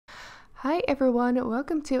Hi everyone,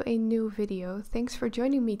 welcome to a new video. Thanks for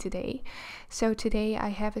joining me today. So today I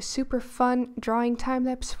have a super fun drawing time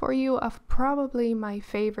lapse for you of probably my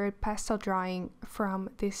favorite pastel drawing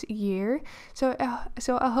from this year. So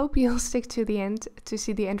I hope you'll stick to the end to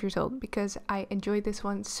see the end result because I enjoyed this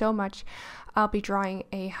one so much. I'll be drawing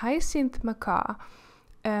a hyacinth macaw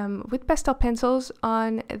with pastel pencils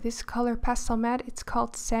on this color Pastelmat. It's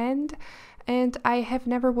called Sand, and I have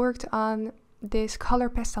never worked on this color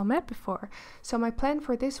Pastelmat before. So my plan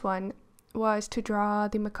for this one was to draw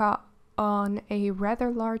the macaw on a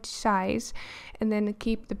rather large size and then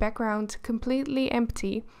keep the background completely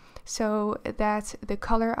empty so that the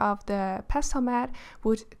color of the Pastelmat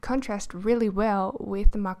would contrast really well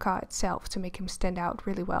with the macaw itself to make him stand out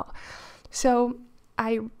really well. So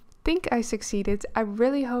I think I succeeded. I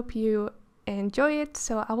really hope you enjoy it.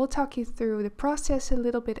 So I will talk you through the process a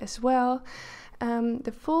little bit as well.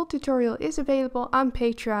 The full tutorial is available on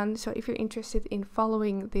Patreon, so if you're interested in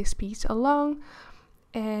following this piece along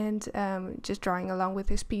and just drawing along with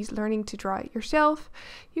this piece, learning to draw it yourself,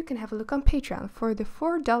 you can have a look on Patreon for the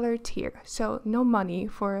 $4 tier. So no money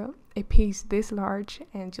for a piece this large,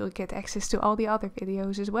 and you'll get access to all the other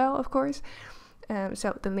videos as well, of course.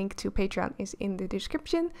 So the link to Patreon is in the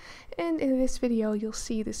description, and in this video you'll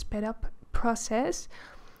see the sped up process.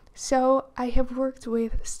 So I have worked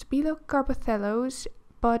with Stabilo Carbothellos,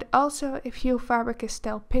 but also a few Faber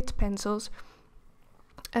Castell pitt pencils.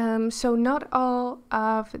 So not all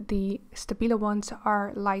of the Stabilo ones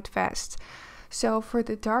are light fast. So for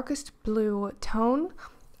the darkest blue tone,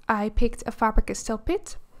 I picked a Faber Castell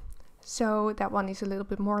pitt. So that one is a little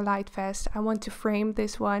bit more light fast. I want to frame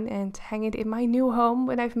this one and hang it in my new home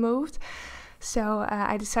when I've moved. So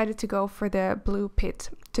I decided to go for the blue pitt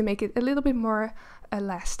to make it a little bit more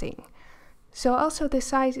lasting. So also the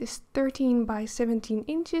size is 13 by 17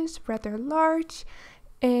 inches, rather large,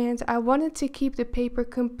 and I wanted to keep the paper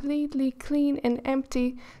completely clean and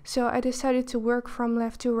empty, so I decided to work from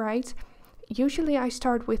left to right. Usually I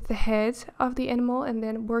start with the head of the animal and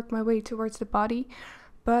then work my way towards the body,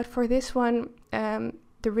 but for this one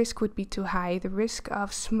the risk would be too high, the risk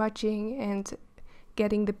of smudging and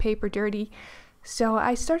getting the paper dirty. So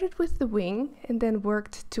I started with the wing and then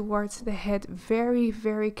worked towards the head very,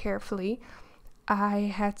 very carefully. I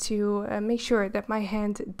had to make sure that my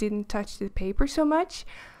hand didn't touch the paper so much.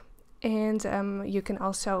 And you can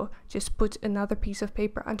also just put another piece of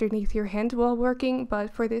paper underneath your hand while working.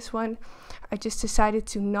 But for this one, I just decided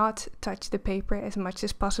to not touch the paper as much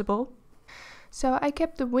as possible. So I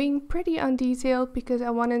kept the wing pretty undetailed because I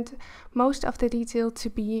wanted most of the detail to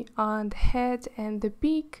be on the head and the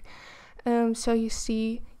beak. So you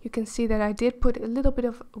can see that I did put a little bit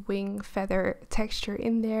of wing feather texture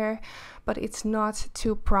in there, but it's not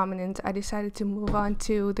too prominent. I decided to move on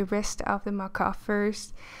to the rest of the macaw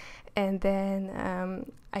first, and then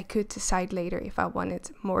I could decide later if I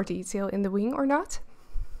wanted more detail in the wing or not.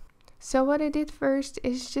 So what I did first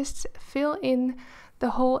is just fill in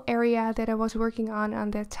the whole area that I was working on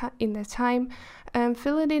in that time,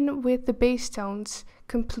 fill it in with the base tones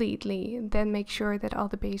completely, and then make sure that all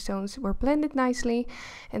the base tones were blended nicely,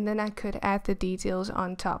 and then I could add the details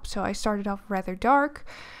on top. So I started off rather dark,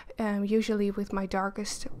 usually with my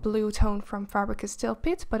darkest blue tone from Faber Castell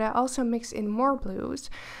pitt, but I also mixed in more blues,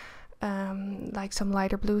 like some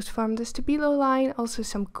lighter blues from the Stabilo line, also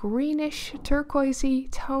some greenish turquoisey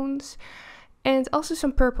tones, and also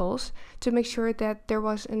some purples to make sure that there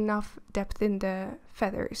was enough depth in the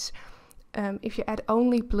feathers. If you add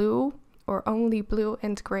only blue or only blue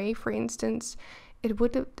and gray, for instance, it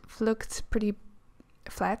would have looked pretty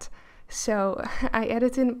flat. So I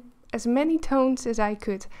added in as many tones as I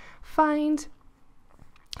could find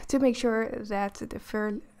to make sure that the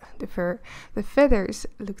feathers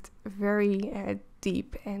looked very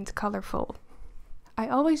deep and colorful. I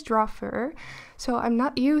always draw fur, so I'm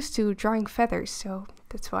not used to drawing feathers, so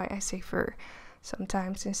that's why I say fur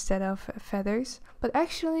sometimes instead of feathers. But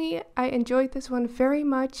actually I enjoyed this one very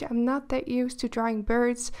much. I'm not that used to drawing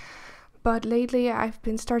birds, but lately I've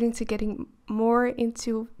been starting to getting more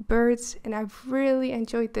into birds, and I've really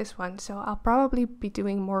enjoyed this one, so I'll probably be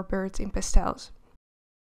doing more birds in pastels.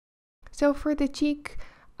 So for the cheek,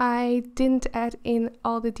 I didn't add in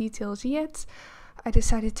all the details yet. I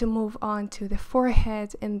decided to move on to the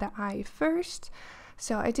forehead and the eye first.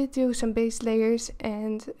 So I did do some base layers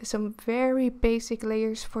and some very basic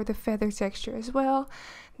layers for the feather texture as well.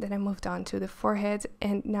 Then I moved on to the forehead,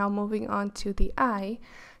 and now moving on to the eye.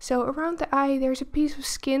 So around the eye there's a piece of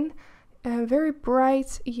skin, very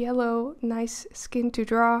bright yellow, nice skin to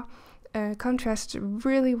draw. Contrasts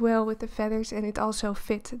really well with the feathers, and it also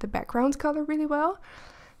fit the background color really well.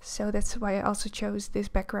 So that's why I also chose this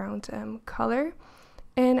background color.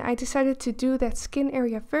 And I decided to do that skin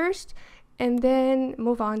area first and then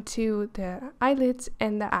move on to the eyelids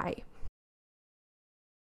and the eye.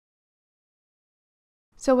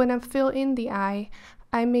 So when I fill in the eye,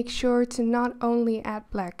 I make sure to not only add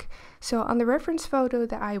black. So on the reference photo,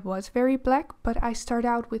 the eye was very black, but I start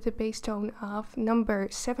out with a base tone of number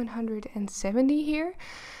 770 here.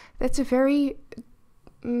 That's a very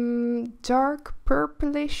dark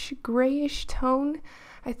purplish grayish tone.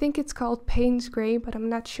 I think it's called Payne's gray, but I'm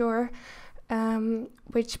not sure,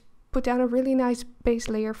 which put down a really nice base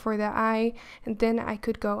layer for the eye, and then I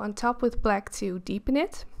could go on top with black to deepen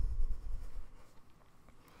it.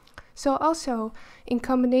 So also, in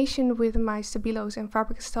combination with my Stabilos and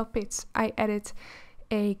Faber Castell pits, I added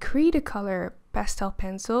a Cretacolor pastel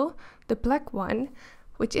pencil, the black one,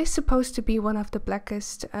 which is supposed to be one of the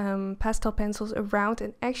blackest pastel pencils around,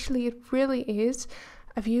 and actually it really is.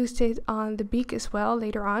 I've used it on the beak as well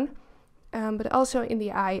later on, but also in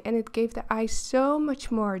the eye, and it gave the eye so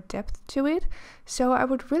much more depth to it. So I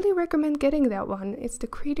would really recommend getting that one. It's the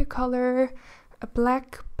Cretacolor a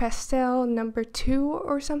black pastel number 2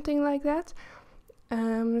 or something like that.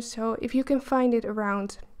 So if you can find it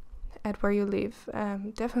around at where you live,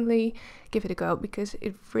 definitely give it a go, because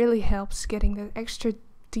it really helps getting the extra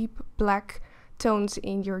deep black tones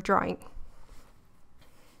in your drawing.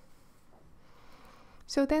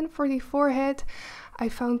 So then for the forehead, I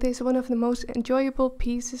found this one of the most enjoyable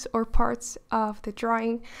pieces or parts of the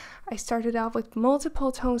drawing. I started off with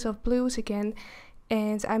multiple tones of blues again,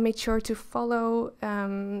 and I made sure to follow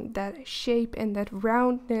that shape and that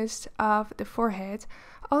roundness of the forehead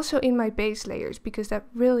also in my base layers, because that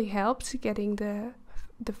really helps getting the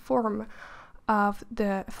form of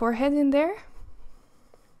the forehead in there.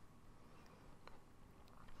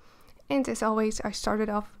 And as always, I started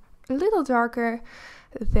off a little darker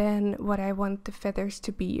than what I want the feathers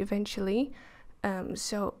to be eventually.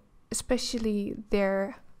 So especially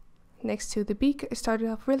there next to the beak, I started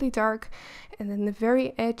off really dark, and then the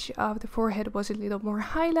very edge of the forehead was a little more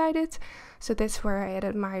highlighted. So that's where I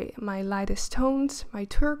added my lightest tones, my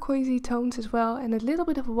turquoisey tones as well, and a little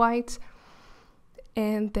bit of white.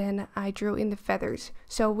 And then I drew in the feathers.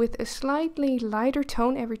 So with a slightly lighter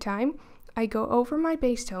tone every time, I go over my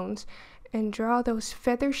base tones and draw those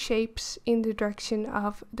feather shapes in the direction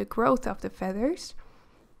of the growth of the feathers.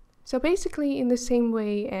 So basically in the same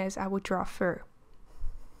way as I would draw fur.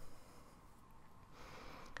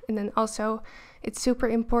 And then also it's super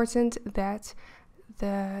important that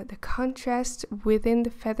the contrast within the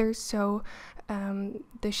feathers, so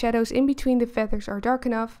the shadows in between the feathers are dark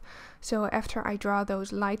enough. So after I draw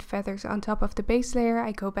those light feathers on top of the base layer,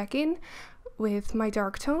 I go back in with my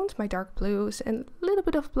dark tones, my dark blues, and a little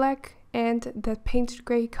bit of black and that painted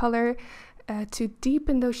gray color to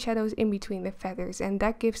deepen those shadows in between the feathers, and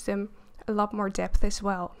that gives them a lot more depth as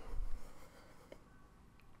well.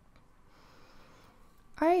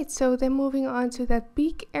 Alright, so then moving on to that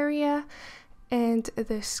beak area and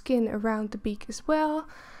the skin around the beak as well.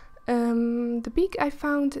 The beak I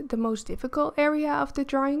found the most difficult area of the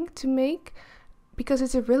drawing to make, because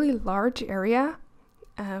it's a really large area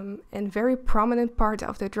and very prominent part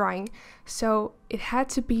of the drawing. So it had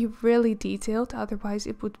to be really detailed, otherwise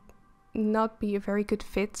it would not be a very good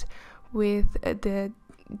fit with the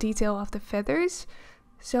detail of the feathers.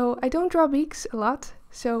 So I don't draw beaks a lot,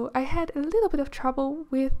 so I had a little bit of trouble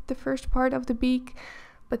with the first part of the beak,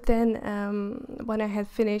 but then when I had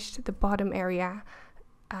finished the bottom area,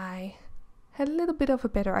 I had a little bit of a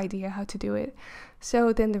better idea how to do it.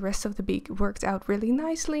 So then the rest of the beak worked out really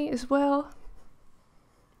nicely as well.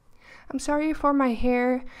 I'm sorry for my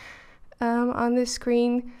hair on this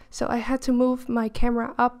screen, so I had to move my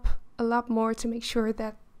camera up a lot more to make sure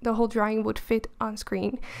that the whole drawing would fit on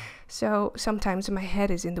screen. So sometimes my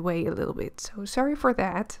head is in the way a little bit, so sorry for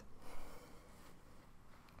that.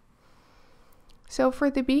 So for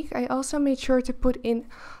the beak, I also made sure to put in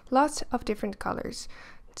lots of different colors.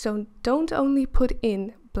 So don't only put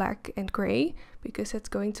in black and gray, because that's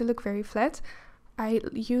going to look very flat. I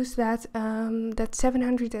use that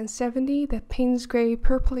 770, that Payne's gray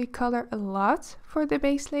purpley color a lot for the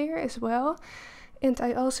base layer as well. And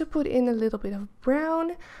I also put in a little bit of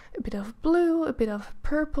brown, a bit of blue, a bit of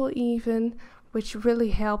purple even, which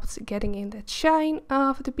really helped getting in that shine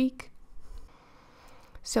of the beak.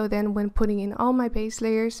 So then when putting in all my base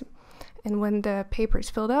layers and when the paper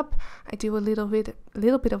is filled up, I do a little bit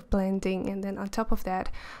of blending, and then on top of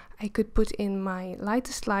that I could put in my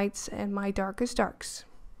lightest lights and my darkest darks.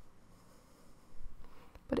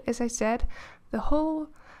 But as I said, the whole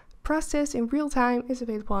process in real time is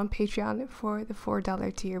available on Patreon for the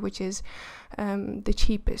 $4 tier, which is the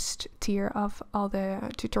cheapest tier of all the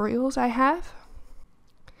tutorials I have.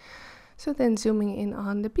 So then zooming in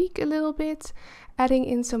on the beak a little bit, adding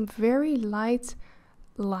in some very light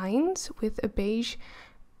lines with a beige,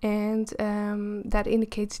 and that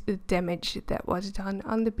indicates the damage that was done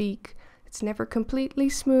on the beak. It's never completely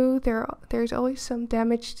smooth. There's always some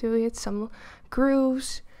damage to it, some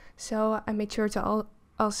grooves. So I made sure to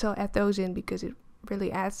also add those in because it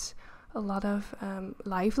really adds a lot of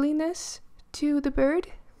liveliness to the bird.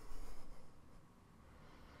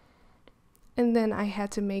 And then I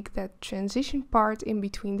had to make that transition part in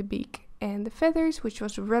between the beak and the feathers, which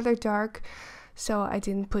was rather dark, so I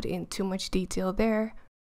didn't put in too much detail there.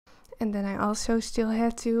 And then I also still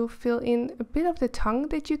had to fill in a bit of the tongue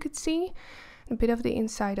that you could see, a bit of the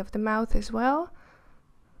inside of the mouth as well.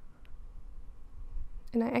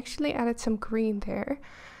 And I actually added some green there,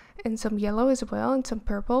 and some yellow as well, and some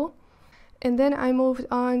purple. And then I moved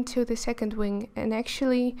on to the second wing, and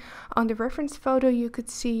actually on the reference photo you could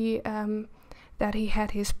see that he had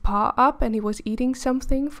his paw up and he was eating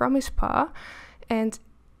something from his paw. And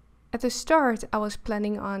at the start I was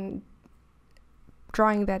planning on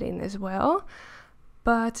drawing that in as well,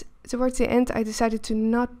 but towards the end I decided to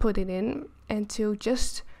not put it in and to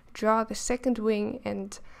just draw the second wing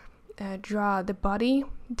and draw the body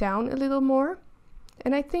down a little more.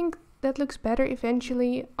 And I think that looks better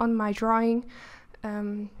eventually on my drawing.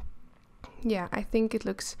 Yeah, I think it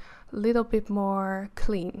looks a little bit more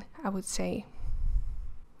clean, I would say.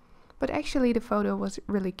 But actually the photo was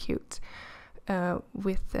really cute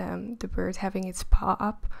with the bird having its paw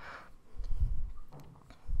up.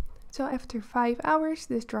 So after 5 hours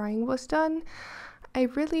this drawing was done. I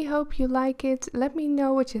really hope you like it. Let me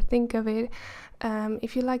know what you think of it.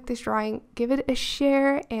 If you like this drawing, give it a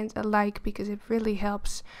share and a like because it really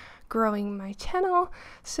helps growing my channel.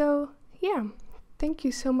 So yeah, thank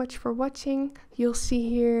you so much for watching. You'll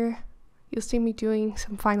see me doing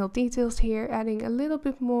some final details here, adding a little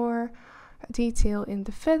bit more detail in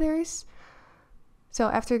the feathers. So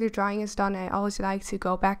after the drawing is done, I always like to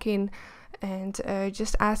go back in and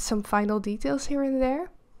just add some final details here and there.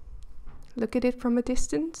 Look at it from a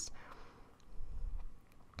distance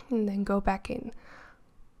and then go back in.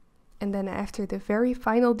 And then after the very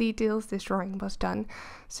final details, this drawing was done.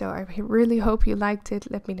 So I really hope you liked it.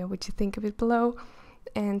 Let me know what you think of it below.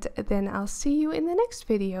 And then I'll see you in the next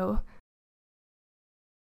video.